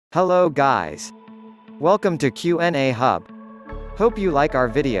Hello guys. Welcome to Q&A Hub. Hope you like our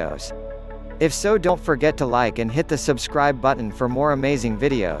videos. If so, don't forget to like and hit the subscribe button for more amazing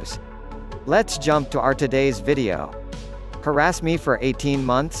videos. Let's jump to our today's video. Harass me for 18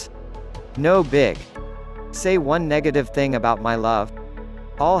 months? No big. Say one negative thing about my love?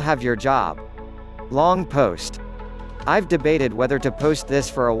 I'll have your job. Long post. I've debated whether to post this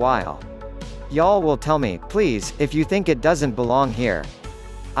for a while. Y'all will tell me, please, if you think it doesn't belong here.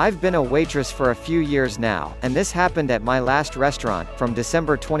 I've been a waitress for a few years now, and this happened at my last restaurant, from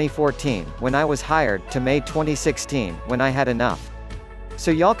December 2014, when I was hired, to May 2016, when I had enough. So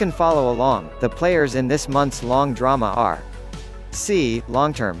y'all can follow along. The players in this month's long drama are C.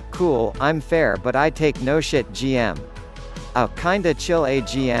 Long-term, cool, I'm fair but I take no shit GM. A. Kinda chill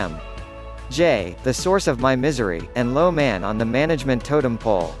AGM. J. The source of my misery, and low man on the management totem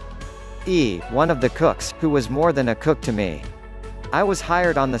pole. E. One of the cooks, who was more than a cook to me. I was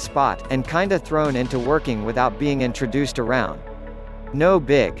hired on the spot, and kinda thrown into working without being introduced around. No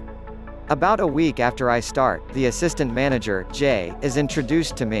big. About a week after I start, the assistant manager, Jay, is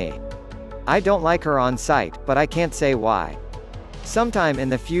introduced to me. I don't like her on site, but I can't say why. Sometime in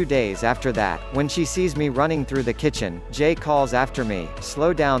the few days after that, when she sees me running through the kitchen, Jay calls after me,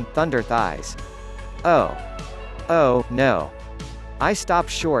 slow down, thunder thighs. Oh, no. I stop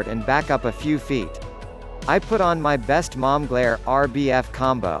short and back up a few feet. I put on my best mom glare, RBF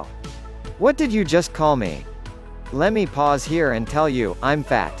combo. What did you just call me? Let me pause here and tell you, I'm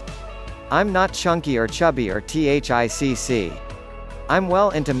fat. I'm not chunky or chubby or THICC. I'm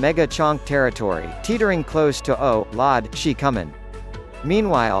well into mega chonk territory, teetering close to oh, lord, she comin'.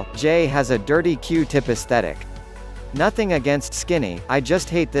 Meanwhile, Jay has a dirty Q-tip aesthetic. Nothing against skinny, I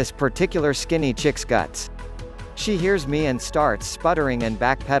just hate this particular skinny chick's guts. She hears me and starts sputtering and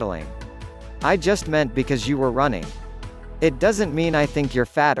backpedaling. I just meant because you were running. It doesn't mean I think you're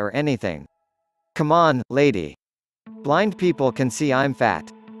fat or anything. Come on, lady. Blind people can see I'm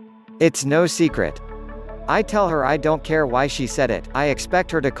fat. It's no secret. I tell her I don't care why she said it, I expect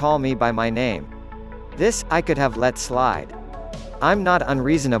her to call me by my name. This, I could have let slide. I'm not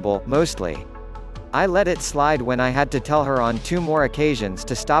unreasonable, mostly. I let it slide when I had to tell her on 2 more occasions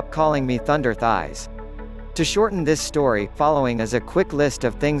to stop calling me thunder thighs. To shorten this story, following is a quick list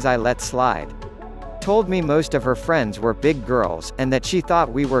of things I let slide. Told me most of her friends were big girls, and that she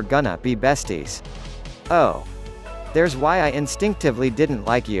thought we were gonna be besties. Oh. There's why I instinctively didn't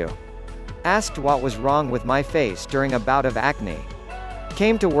like you. Asked what was wrong with my face during a bout of acne.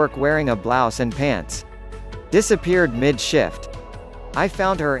 Came to work wearing a blouse and pants. Disappeared mid-shift. I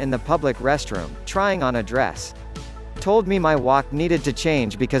found her in the public restroom, trying on a dress. Told me my walk needed to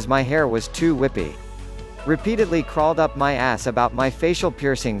change because my hair was too whippy. Repeatedly crawled up my ass about my facial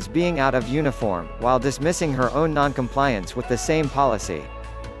piercings being out of uniform, while dismissing her own non-compliance with the same policy.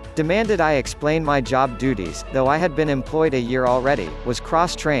 Demanded I explain my job duties, though I had been employed a year already, was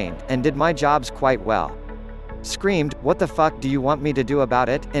cross-trained, and did my jobs quite well. Screamed, "What the fuck do you want me to do about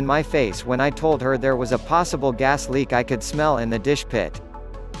it?" in my face when I told her there was a possible gas leak I could smell in the dish pit.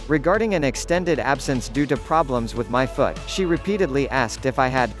 Regarding an extended absence due to problems with my foot, she repeatedly asked if I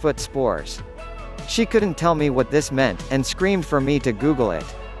had foot spores. She couldn't tell me what this meant, and screamed for me to Google it.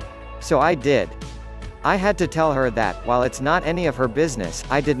 So I did. I had to tell her that, while it's not any of her business,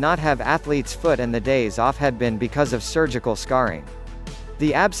 I did not have athlete's foot and the days off had been because of surgical scarring.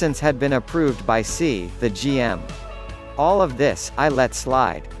 The absence had been approved by C, the GM. All of this, I let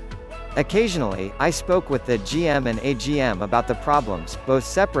slide. Occasionally, I spoke with the GM and AGM about the problems, both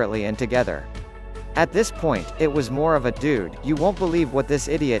separately and together. At this point, it was more of a dude, you won't believe what this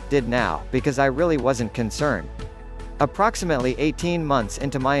idiot did now, because I really wasn't concerned. Approximately 18 months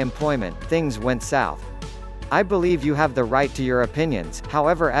into my employment, things went south. I believe you have the right to your opinions,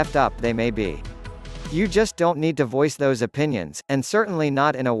 however effed up they may be. You just don't need to voice those opinions, and certainly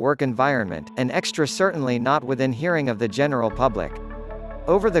not in a work environment, and extra certainly not within hearing of the general public.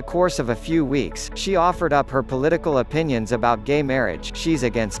 Over the course of a few weeks, she offered up her political opinions about gay marriage, she's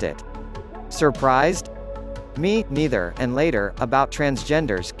against it. Surprised? Me, neither, and later, about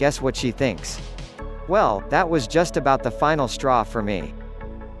transgenders, guess what she thinks? Well, that was just about the final straw for me.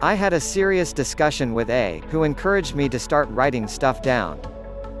 I had a serious discussion with A, who encouraged me to start writing stuff down.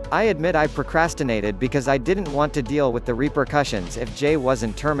 I admit I procrastinated because I didn't want to deal with the repercussions if Jay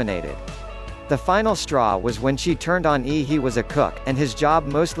wasn't terminated. The final straw was when she turned on E. He was a cook, and his job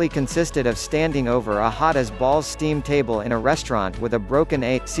mostly consisted of standing over a hot-as-balls steam table in a restaurant with a broken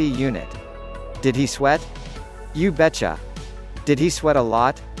AC unit. Did he sweat? You betcha. Did he sweat a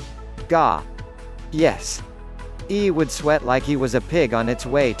lot? Gah. Yes. E would sweat like he was a pig on its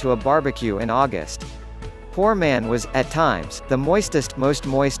way to a barbecue in August. Poor man was, at times, the moistest, most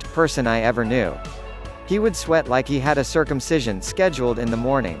moist person I ever knew. He would sweat like he had a circumcision scheduled in the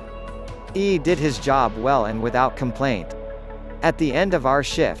morning. E did his job well and without complaint. At the end of our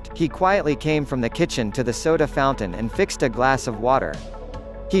shift, he quietly came from the kitchen to the soda fountain and fixed a glass of water.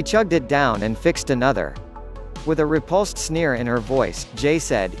 He chugged it down and fixed another. With a repulsed sneer in her voice, Jay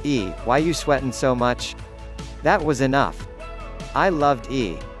said, "E, why you sweatin' so much?" That was enough. I loved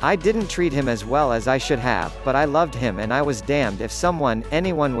E. I didn't treat him as well as I should have, but I loved him and I was damned if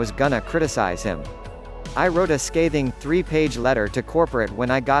anyone was gonna criticize him. I wrote a scathing, 3-page letter to corporate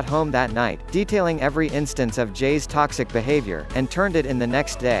when I got home that night, detailing every instance of Jay's toxic behavior, and turned it in the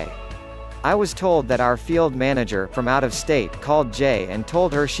next day. I was told that our field manager, from out of state, called Jay and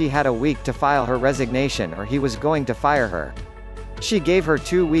told her she had a week to file her resignation or he was going to fire her. She gave her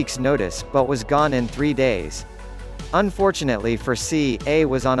 2 weeks' notice, but was gone in 3 days. Unfortunately for C, A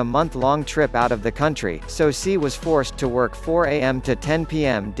was on a month-long trip out of the country, so C was forced to work 4 a.m. to 10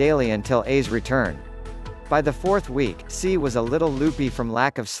 p.m. daily until A's return. By the 4th week, C was a little loopy from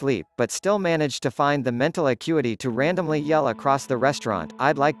lack of sleep, but still managed to find the mental acuity to randomly yell across the restaurant,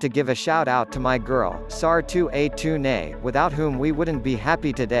 "I'd like to give a shout out to my girl, Sar2A2Nay, without whom we wouldn't be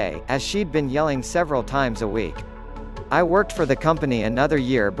happy today," as she'd been yelling several times a week. I worked for the company another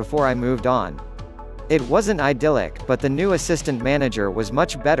year before I moved on. It wasn't idyllic, but the new assistant manager was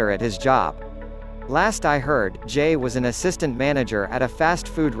much better at his job. Last I heard, Jay was an assistant manager at a fast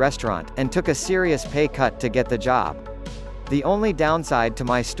food restaurant, and took a serious pay cut to get the job. The only downside to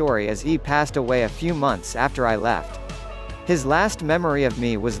my story is he passed away a few months after I left. His last memory of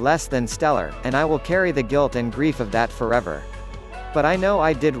me was less than stellar, and I will carry the guilt and grief of that forever. But I know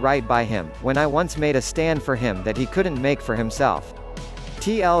I did right by him, when I once made a stand for him that he couldn't make for himself.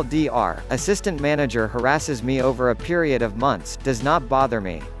 TLDR, assistant manager harasses me over a period of months, does not bother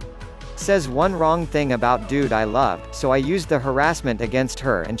me. Says one wrong thing about dude I loved, so I used the harassment against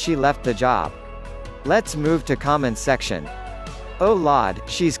her and she left the job. Let's move to comments section. Oh lord,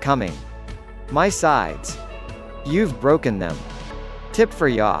 she's coming. My sides. You've broken them. Tip for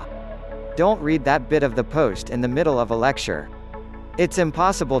ya. Don't read that bit of the post in the middle of a lecture. It's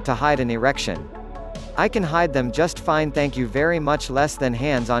impossible to hide an erection. I can hide them just fine, thank you very much, less than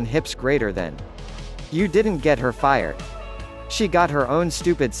hands on hips greater than. You didn't get her fired. She got her own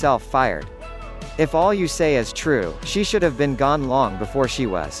stupid self fired. If all you say is true, she should have been gone long before she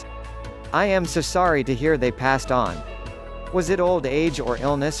was. I am so sorry to hear they passed on. Was it old age or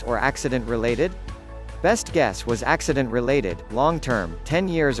illness or accident related? Best guess was accident related, long term, 10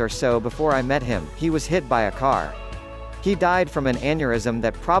 years or so before I met him, he was hit by a car. He died from an aneurysm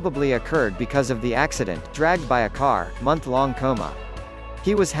that probably occurred because of the accident, dragged by a car, month-long coma.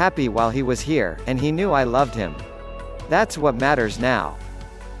 He was happy while he was here, and he knew I loved him. That's what matters now.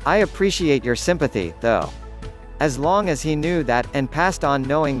 I appreciate your sympathy, though. As long as he knew that, and passed on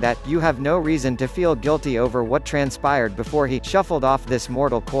knowing that, you have no reason to feel guilty over what transpired before he shuffled off this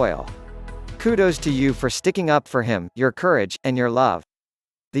mortal coil. Kudos to you for sticking up for him, your courage, and your love.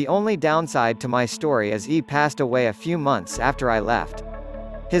 The only downside to my story is he passed away a few months after I left.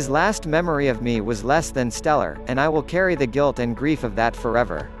 His last memory of me was less than stellar, and I will carry the guilt and grief of that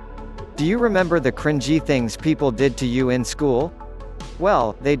forever. Do you remember the cringy things people did to you in school?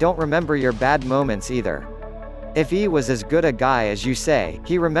 Well, they don't remember your bad moments either. If he was as good a guy as you say,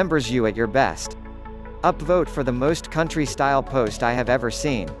 he remembers you at your best. Upvote for the most country-style post I have ever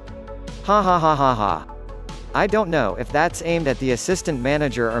seen. Ha ha ha ha ha. I don't know if that's aimed at the assistant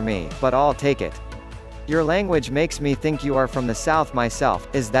manager or me, but I'll take it. Your language makes me think you are from the South myself,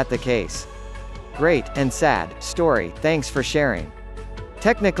 is that the case? Great, and sad, story, thanks for sharing.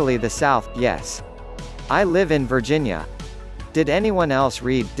 Technically the South, yes. I live in Virginia. Did anyone else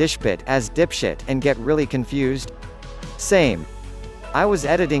read dishpit as dipshit and get really confused? Same. I was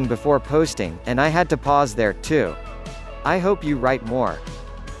editing before posting, and I had to pause there, too. I hope you write more.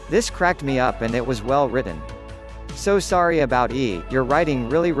 This cracked me up and it was well written. So sorry about E, your writing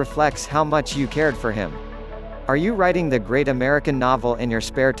really reflects how much you cared for him. Are you writing the great American novel in your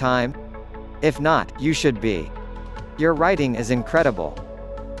spare time? If not, you should be. Your writing is incredible.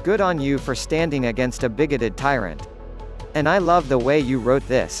 Good on you for standing against a bigoted tyrant. And I love the way you wrote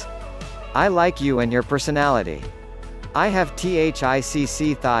this. I like you and your personality. I have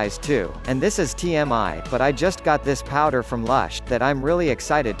THICC thighs too, and this is TMI, but I just got this powder from Lush that I'm really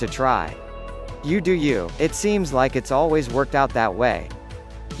excited to try. You do you, it seems like it's always worked out that way.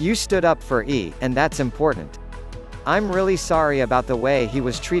 You stood up for E, and that's important. I'm really sorry about the way he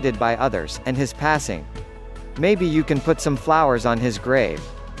was treated by others, and his passing. Maybe you can put some flowers on his grave.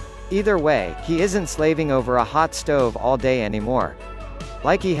 Either way, he isn't slaving over a hot stove all day anymore.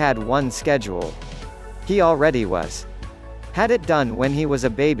 Like he had one scheduled. He already was. Had it done when he was a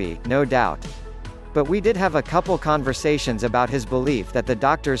baby, no doubt. But we did have a couple conversations about his belief that the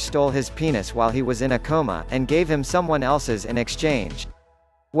doctors stole his penis while he was in a coma, and gave him someone else's in exchange.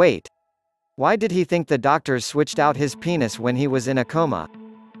 Wait. Why did he think the doctors switched out his penis when he was in a coma?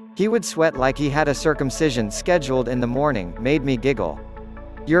 He would sweat like he had a circumcision scheduled in the morning, made me giggle.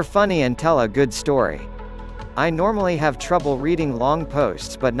 You're funny and tell a good story. I normally have trouble reading long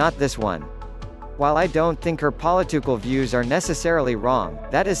posts but not this one. While I don't think her political views are necessarily wrong,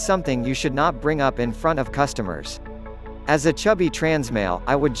 that is something you should not bring up in front of customers. As a chubby trans male,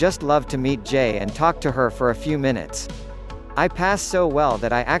 I would just love to meet Jay and talk to her for a few minutes. I pass so well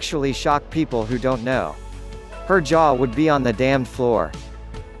that I actually shock people who don't know. Her jaw would be on the damned floor.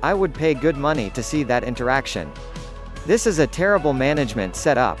 I would pay good money to see that interaction. This is a terrible management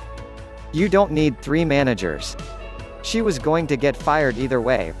setup. You don't need 3 managers. She was going to get fired either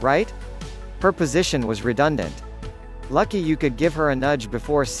way, right? Her position was redundant. Lucky you could give her a nudge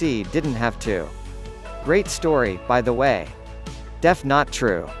before C didn't have to. Great story, by the way. Def not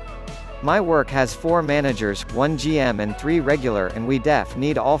true. My work has 4 managers, 1 GM and 3 regular, and we def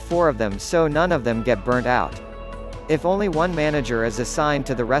need all 4 of them so none of them get burnt out. If only 1 manager is assigned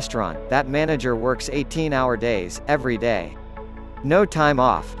to the restaurant, that manager works 18-hour days, every day. No time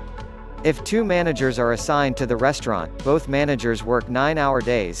off. If 2 managers are assigned to the restaurant, both managers work 9-hour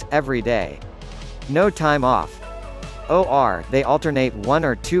days, every day. No time off. Or, they alternate 1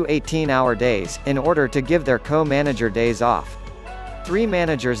 or 2 18-hour days, in order to give their co-manager days off. 3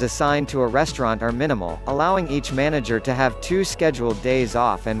 managers assigned to a restaurant are minimal, allowing each manager to have 2 scheduled days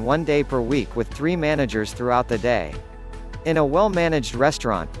off and 1 day per week with 3 managers throughout the day. In a well-managed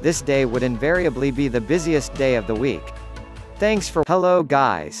restaurant, this day would invariably be the busiest day of the week. Thanks for— Hello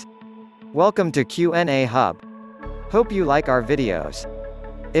guys. Welcome to Q&A Hub. Hope you like our videos.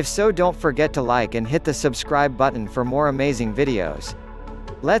 If so, don't forget to like and hit the subscribe button for more amazing videos.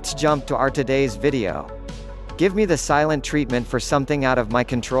 Let's jump to our today's video. Give me the silent treatment for something out of my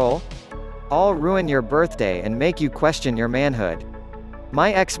control? I'll ruin your birthday and make you question your manhood.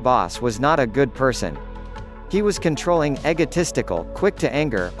 My ex-boss was not a good person. He was controlling, egotistical, quick to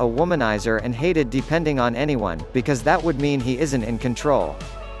anger, a womanizer and hated depending on anyone, because that would mean he isn't in control.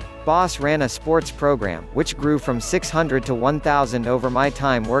 Boss ran a sports program, which grew from 600 to 1,000 over my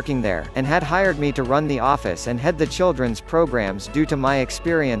time working there, and had hired me to run the office and head the children's programs due to my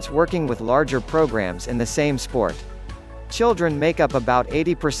experience working with larger programs in the same sport. Children make up about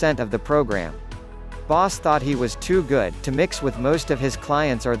 80% of the program. Boss thought he was too good to mix with most of his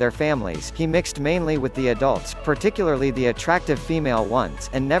clients or their families. He mixed mainly with the adults, particularly the attractive female ones,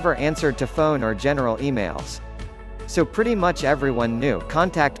 and never answered to phone or general emails. So pretty much everyone knew,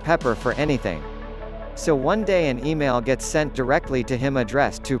 contact Pepper for anything. So one day an email gets sent directly to him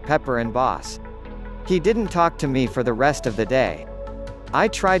addressed to Pepper and Boss. He didn't talk to me for the rest of the day. I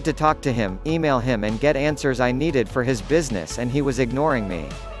tried to talk to him, email him and get answers I needed for his business, and he was ignoring me.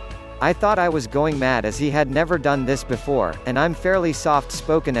 I thought I was going mad as he had never done this before, and I'm fairly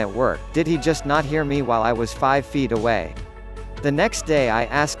soft-spoken at work. Did he just not hear me while I was 5 feet away? The next day I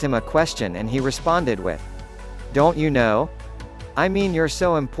asked him a question and he responded with, "Don't you know? I mean, you're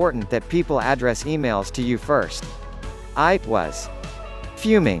so important that people address emails to you first." I was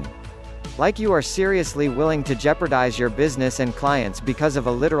fuming. Like you are seriously willing to jeopardize your business and clients because of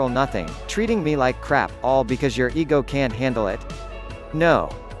a literal nothing, treating me like crap, all because your ego can't handle it? No.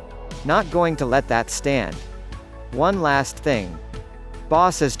 Not going to let that stand. One last thing.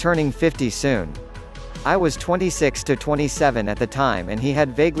 Boss is turning 50 soon. I was 26 to 27 at the time and he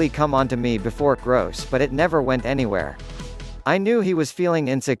had vaguely come onto me before, gross, but it never went anywhere. I knew he was feeling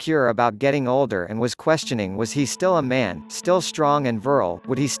insecure about getting older and was questioning, was he still a man, still strong and virile,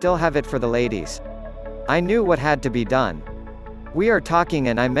 would he still have it for the ladies? I knew what had to be done. We are talking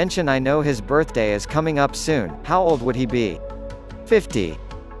and I mention I know his birthday is coming up soon. How old would he be? 50.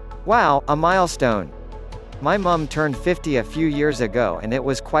 Wow, a milestone. My mum turned 50 a few years ago and it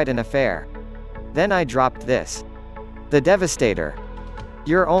was quite an affair. Then I dropped this. The Devastator.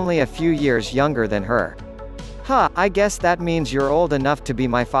 You're only a few years younger than her. Huh, I guess that means you're old enough to be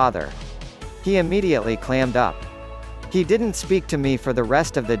my father. He immediately clammed up. He didn't speak to me for the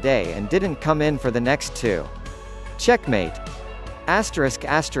rest of the day and didn't come in for the next 2. Checkmate. Asterisk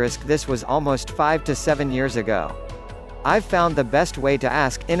asterisk, this was almost 5 to 7 years ago. I've found the best way to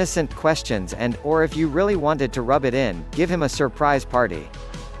ask innocent questions and, or if you really wanted to rub it in, give him a surprise party.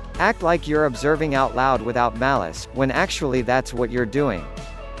 Act like you're observing out loud without malice, when actually that's what you're doing.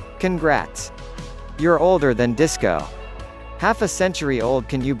 Congrats. You're older than disco. Half a century old,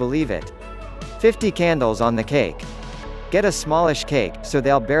 can you believe it? 50 candles on the cake. Get a smallish cake, so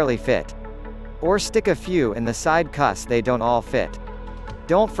they'll barely fit. Or stick a few in the side cuss they don't all fit.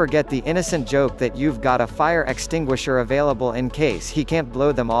 Don't forget the innocent joke that you've got a fire extinguisher available in case he can't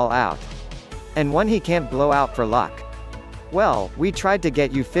blow them all out. And one he can't blow out for luck. Well, we tried to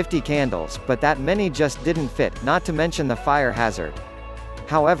get you 50 candles, but that many just didn't fit, not to mention the fire hazard.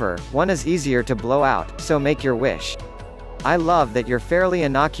 However, one is easier to blow out, so make your wish. I love that your fairly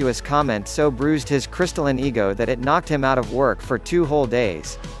innocuous comment so bruised his crystalline ego that it knocked him out of work for 2 whole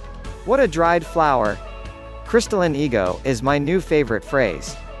days. What a dried flower. Crystalline ego is my new favorite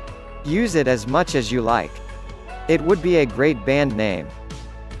phrase. Use it as much as you like. It would be a great band name.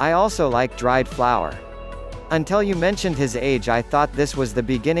 I also like dried flower. Until you mentioned his age, I thought this was the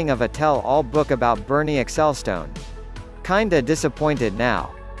beginning of a tell-all book about Bernie Excelstone. Kinda disappointed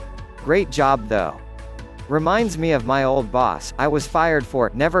now. Great job though. Reminds me of my old boss. I was fired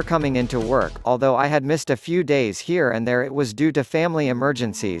for never coming into work, although I had missed a few days here and there. It was due to family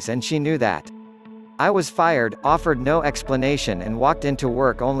emergencies and she knew that. I was fired, offered no explanation, and walked into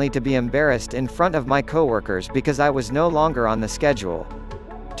work only to be embarrassed in front of my coworkers because I was no longer on the schedule.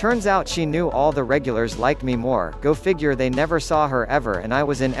 Turns out she knew all the regulars liked me more, go figure. They never saw her ever and I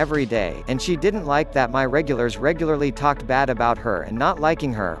was in every day, and she didn't like that my regulars regularly talked bad about her and not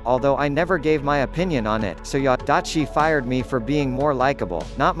liking her, although I never gave my opinion on it, so she fired me for being more likable.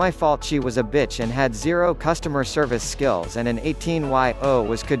 Not my fault. She was a bitch and had 0 customer service skills, and an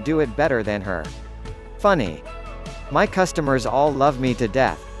 18-year-old could do it better than her. Funny. My customers all love me to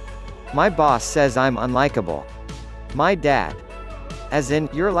death. My boss says I'm unlikable. My dad. As in,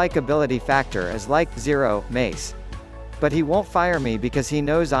 your likability factor is like 0, Mace. But he won't fire me because he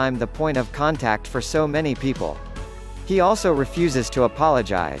knows I'm the point of contact for so many people. He also refuses to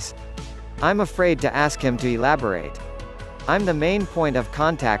apologize. I'm afraid to ask him to elaborate. I'm the main point of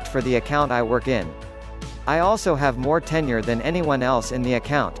contact for the account I work in. I also have more tenure than anyone else in the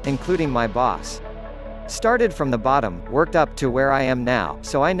account, including my boss. Started from the bottom, worked up to where I am now,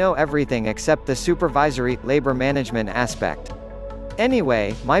 so I know everything except the supervisory, labor management aspect.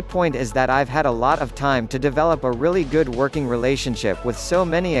 Anyway, my point is that I've had a lot of time to develop a really good working relationship with so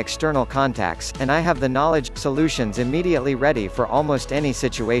many external contacts, and I have the knowledge, solutions immediately ready for almost any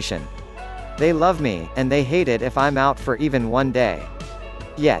situation. They love me, and they hate it if I'm out for even one day.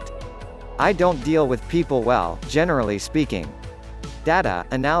 Yet. I don't deal with people well, generally speaking. Data,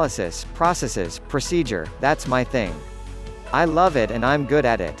 analysis, processes, procedure, that's my thing. I love it and I'm good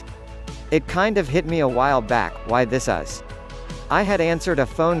at it. It kind of hit me a while back, why this is. I had answered a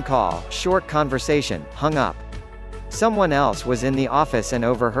phone call, short conversation, hung up. Someone else was in the office and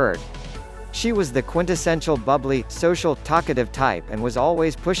overheard. She was the quintessential bubbly, social, talkative type and was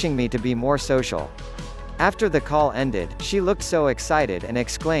always pushing me to be more social. After the call ended, she looked so excited and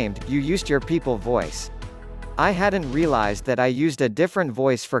exclaimed, "You used your people voice." I hadn't realized that I used a different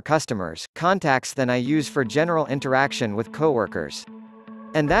voice for customers, contacts than I use for general interaction with coworkers.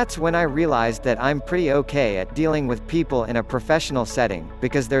 And that's when I realized that I'm pretty okay at dealing with people in a professional setting,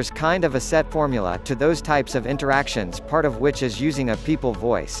 because there's kind of a set formula to those types of interactions, part of which is using a people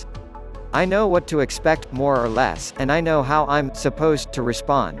voice. I know what to expect, more or less, and I know how I'm supposed to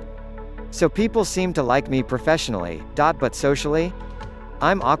respond. So people seem to like me professionally, but socially?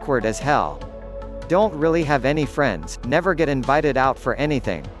 I'm awkward as hell. Don't really have any friends, never get invited out for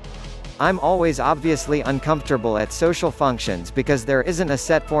anything. I'm always obviously uncomfortable at social functions because there isn't a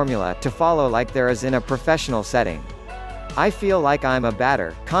set formula to follow like there is in a professional setting. I feel like I'm a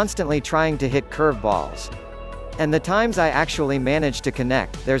batter, constantly trying to hit curveballs. And the times I actually manage to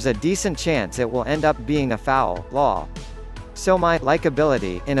connect, there's a decent chance it will end up being a foul, lol. So my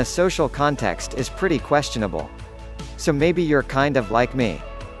likability, in a social context, is pretty questionable. So maybe you're kind of like me.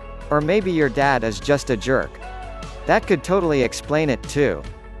 Or maybe your dad is just a jerk. That could totally explain it too.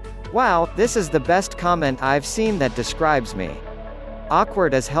 Wow, this is the best comment I've seen that describes me.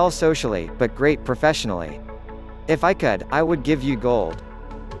 Awkward as hell socially, but great professionally. If I could, I would give you gold.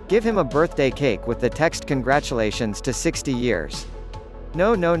 Give him a birthday cake with the text "Congratulations to 60 years.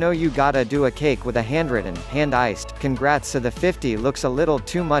 No, you gotta do a cake with a handwritten, hand-iced, "Congrats," so the 50 looks a little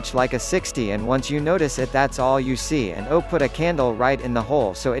too much like a 60, and once you notice it, that's all you see, and put a candle right in the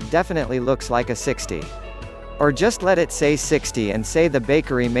hole so it definitely looks like a 60. Or just let it say 60 and say the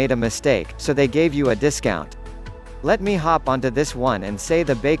bakery made a mistake, so they gave you a discount. Let me hop onto this one and say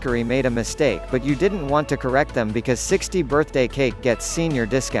the bakery made a mistake, but you didn't want to correct them because 60 birthday cake gets senior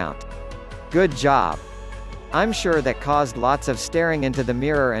discount. Good job. I'm sure that caused lots of staring into the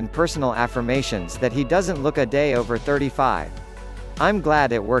mirror and personal affirmations that he doesn't look a day over 35. I'm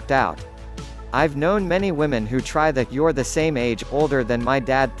glad it worked out. I've known many women who try the "you're the same age, older than my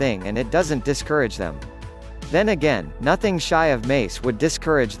dad" thing, and it doesn't discourage them. Then again, nothing shy of Mace would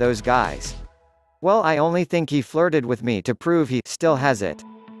discourage those guys. Well, I only think he flirted with me to prove he still has it.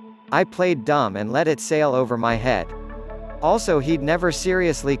 I played dumb and let it sail over my head. Also, he'd never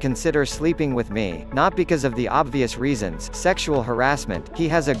seriously consider sleeping with me, not because of the obvious reasons, sexual harassment, he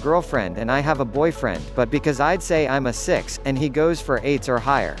has a girlfriend and I have a boyfriend, but because I'd say I'm a 6, and he goes for 8s or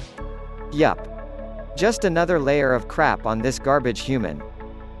higher. Yup. Just another layer of crap on this garbage human.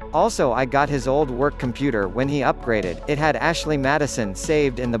 Also, I got his old work computer when he upgraded, it had Ashley Madison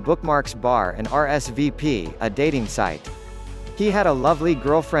saved in the bookmarks bar and RSVP, a dating site. He had a lovely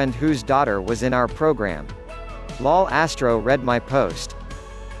girlfriend whose daughter was in our program. Lol. Astro read my post.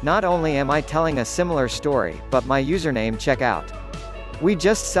 Not only am I telling a similar story, but my username check out. We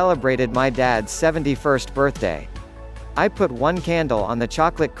just celebrated my dad's 71st birthday. I put one candle on the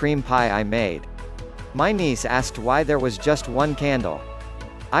chocolate cream pie I made. My niece asked why there was just one candle.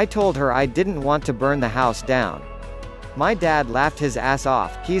 I told her I didn't want to burn the house down. My dad laughed his ass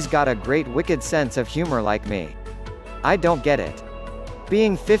off, he's got a great wicked sense of humor like me. I don't get it.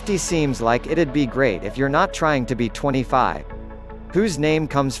 Being 50 seems like it'd be great if you're not trying to be 25. Whose name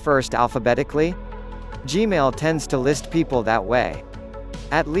comes first alphabetically? Gmail tends to list people that way.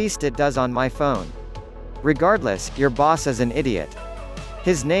 At least it does on my phone. Regardless, your boss is an idiot.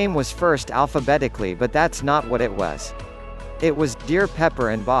 His name was first alphabetically, but that's not what it was. It was, Dear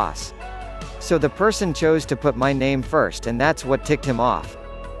Pepper and Boss. So the person chose to put my name first, and that's what ticked him off.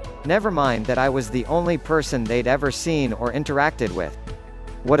 Never mind that I was the only person they'd ever seen or interacted with.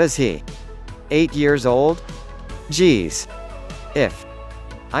 What is he? 8 years old? Geez. If.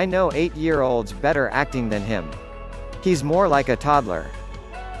 I know 8-year-olds better acting than him. He's more like a toddler.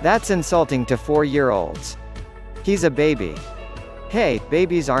 That's insulting to 4-year-olds. He's a baby. Hey,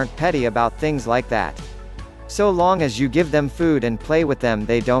 babies aren't petty about things like that. So long as you give them food and play with them,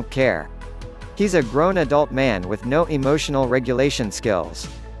 they don't care. He's a grown adult man with no emotional regulation skills.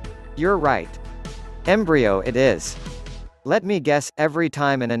 You're right. Embryo it is. Let me guess, every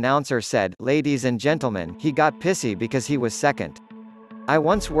time an announcer said, "Ladies and gentlemen," he got pissy because he was second. I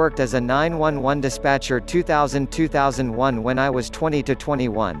once worked as a 911 dispatcher 2000-2001 when I was 20 to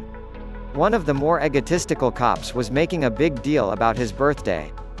 21. One of the more egotistical cops was making a big deal about his birthday.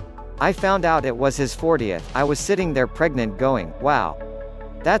 I found out it was his 40th, I was sitting there pregnant going, wow.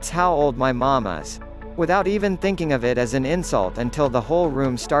 That's how old my mom is. Without even thinking of it as an insult until the whole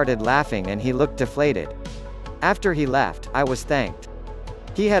room started laughing and he looked deflated. After he left, I was thanked.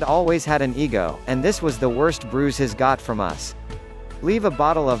 He had always had an ego, and this was the worst bruise he's got from us. Leave a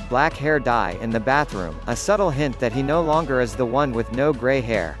bottle of black hair dye in the bathroom, a subtle hint that he no longer is the one with no gray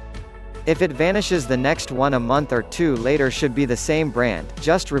hair. If it vanishes, the next one a month or two later should be the same brand,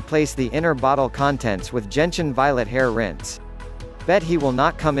 just replace the inner bottle contents with gentian violet hair rinse. Bet he will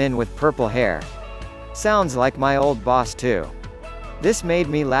not come in with purple hair. Sounds like my old boss too. This made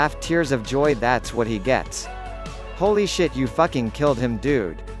me laugh tears of joy. That's what he gets. Holy shit, you fucking killed him,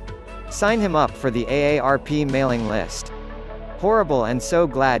 dude. Sign him up for the AARP mailing list. Horrible, and so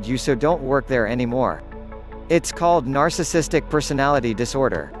glad you so don't work there anymore. It's called narcissistic personality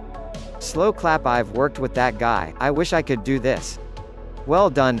disorder. Slow clap. I've worked with that guy, I wish I could do this. Well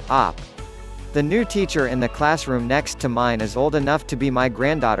done, Op. The new teacher in the classroom next to mine is old enough to be my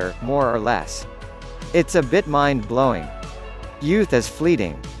granddaughter, more or less. It's a bit mind-blowing. Youth is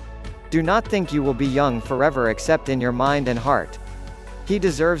fleeting. Do not think you will be young forever except in your mind and heart. He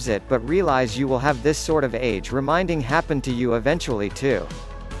deserves it, but realize you will have this sort of age reminding happen to you eventually too.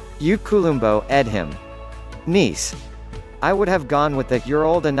 You Kulumbo, ed him. Niece. I would have gone with the "you're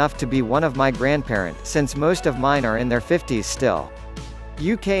old enough to be one of my grandparents," since most of mine are in their 50s still.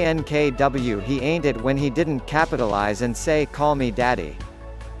 UKNKW. He ain't it when he didn't capitalize and say "call me daddy."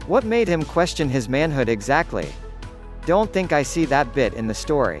 What made him question his manhood exactly? Don't think I see that bit in the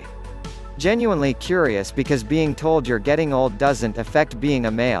story. Genuinely curious because being told you're getting old doesn't affect being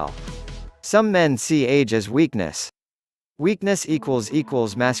a male. Some men see age as weakness. Weakness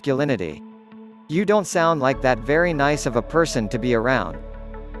equals masculinity. You don't sound like that very nice of a person to be around.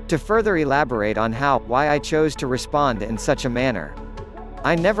 To further elaborate on why I chose to respond in such a manner.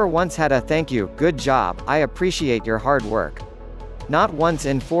 I never once had a "thank you, good job, I appreciate your hard work." Not once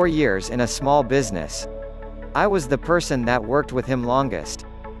in 4 years in a small business. I was the person that worked with him longest.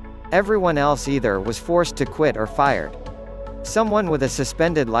 Everyone else either was forced to quit or fired. Someone with a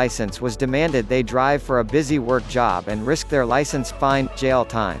suspended license was demanded they drive for a busy work job and risk their license, fine, jail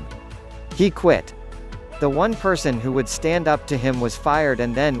time. He quit. The one person who would stand up to him was fired,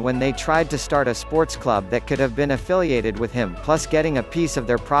 and then when they tried to start a sports club that could have been affiliated with him plus getting a piece of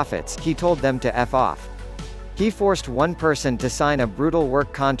their profits, he told them to F off. He forced one person to sign a brutal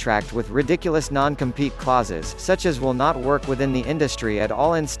work contract with ridiculous non-compete clauses, such as will not work within the industry at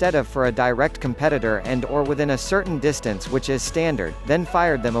all instead of for a direct competitor and or within a certain distance, which is standard, then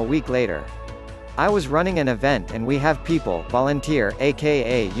fired them a week later. I was running an event and we have people volunteer,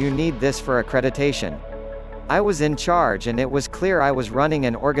 aka you need this for accreditation. I was in charge and it was clear I was running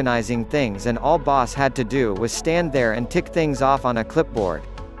and organizing things and all boss had to do was stand there and tick things off on a clipboard.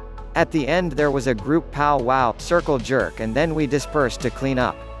 At the end there was a group pow-wow, circle jerk, and then we dispersed to clean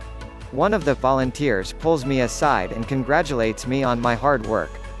up. One of the volunteers pulls me aside and congratulates me on my hard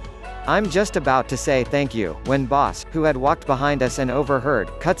work. I'm just about to say thank you, when boss, who had walked behind us and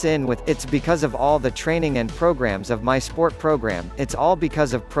overheard, cuts in with, "It's because of all the training and programs of my sport program, it's all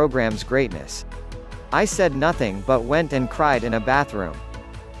because of program's greatness." I said nothing but went and cried in a bathroom.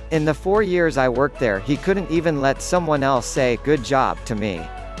 In the 4 years I worked there he couldn't even let someone else say, "Good job," to me.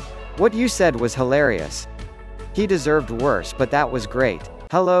 What you said was hilarious. He deserved worse, but that was great.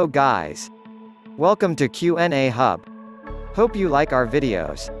 Hello guys. Welcome to Q&A Hub. Hope you like our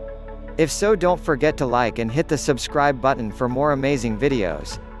videos. If so, don't forget to like and hit the subscribe button for more amazing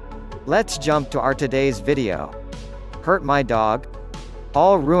videos. Let's jump to our today's video. Hurt my dog?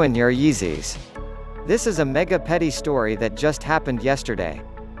 I'll ruin your Yeezys. This is a mega petty story that just happened yesterday.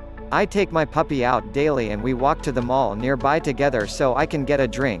 I take my puppy out daily and we walk to the mall nearby together so I can get a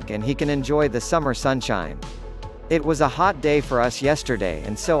drink and he can enjoy the summer sunshine. It was a hot day for us yesterday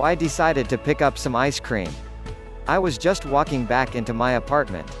and so I decided to pick up some ice cream. I was just walking back into my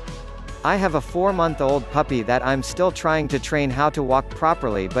apartment. I have a 4-month-old puppy that I'm still trying to train how to walk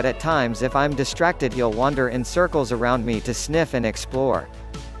properly, but at times if I'm distracted he'll wander in circles around me to sniff and explore.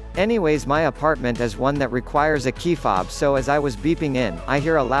 Anyways, my apartment is one that requires a key fob, so as I was beeping in, I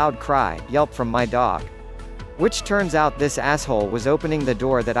hear a loud cry, yelp from my dog. Which turns out this asshole was opening the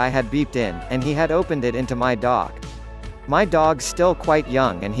door that I had beeped in, and he had opened it into my dog. My dog's still quite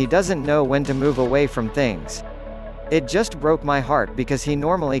young and he doesn't know when to move away from things. It just broke my heart because he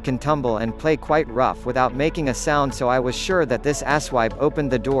normally can tumble and play quite rough without making a sound, so I was sure that this asswipe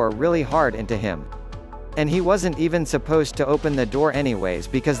opened the door really hard into him. And he wasn't even supposed to open the door anyways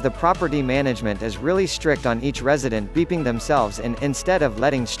because the property management is really strict on each resident beeping themselves in instead of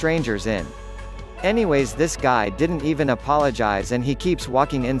letting strangers in. Anyways, this guy didn't even apologize and he keeps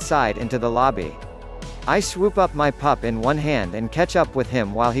walking inside into the lobby. I swoop up my pup in one hand and catch up with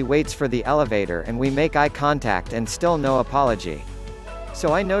him while he waits for the elevator and we make eye contact and still no apology.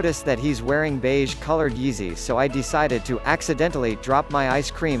 So I notice that he's wearing beige colored Yeezys, so I decided to accidentally drop my ice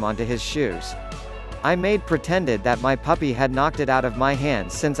cream onto his shoes. I made pretended that my puppy had knocked it out of my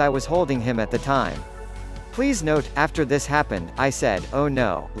hands since I was holding him at the time. Please note, after this happened, I said, "Oh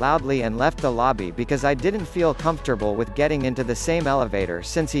no," loudly and left the lobby because I didn't feel comfortable with getting into the same elevator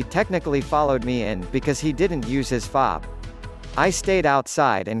since he technically followed me in because he didn't use his fob. I stayed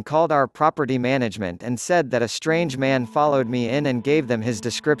outside and called our property management and said that a strange man followed me in and gave them his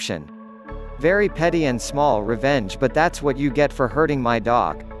description. Very petty and small revenge, but that's what you get for hurting my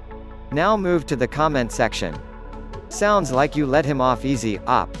dog. Now move to the comment section. Sounds like you let him off easy,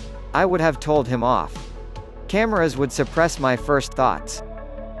 op. I would have told him off. Cameras would suppress my first thoughts.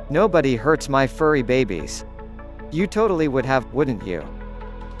 Nobody hurts my furry babies. You totally would have, wouldn't you?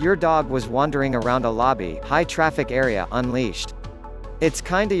 Your dog was wandering around a lobby, high traffic area, unleashed. It's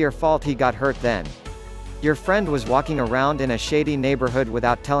kinda your fault he got hurt then. Your friend was walking around in a shady neighborhood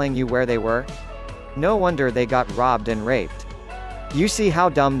without telling you where they were? No wonder they got robbed and raped. You see how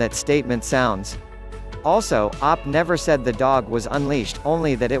dumb that statement sounds? Also, Op never said the dog was unleashed,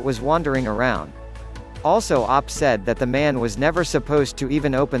 only that it was wandering around. Also, Op said that the man was never supposed to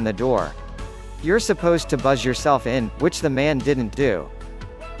even open the door. You're supposed to buzz yourself in, which the man didn't do.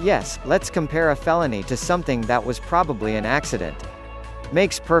 Yes, let's compare a felony to something that was probably an accident.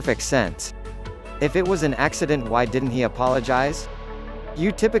 Makes perfect sense. If it was an accident, why didn't he apologize?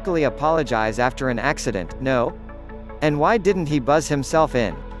 You typically apologize after an accident, no? And why didn't he buzz himself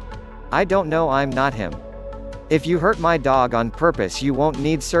in? I don't know, I'm not him. If you hurt my dog on purpose you won't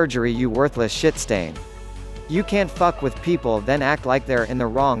need surgery, you worthless shit stain. You can't fuck with people then act like they're in the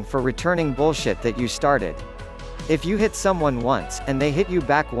wrong for returning bullshit that you started. If you hit someone once, and they hit you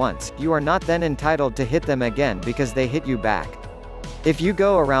back once, you are not then entitled to hit them again because they hit you back. If you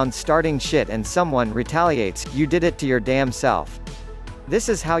go around starting shit and someone retaliates, you did it to your damn self. This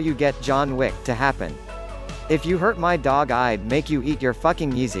is how you get John Wick to happen. If you hurt my dog I'd make you eat your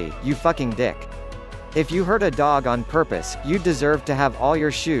fucking Yeezy, you fucking dick. If you hurt a dog on purpose, you deserve to have all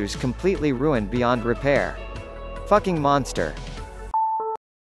your shoes completely ruined beyond repair. Fucking monster.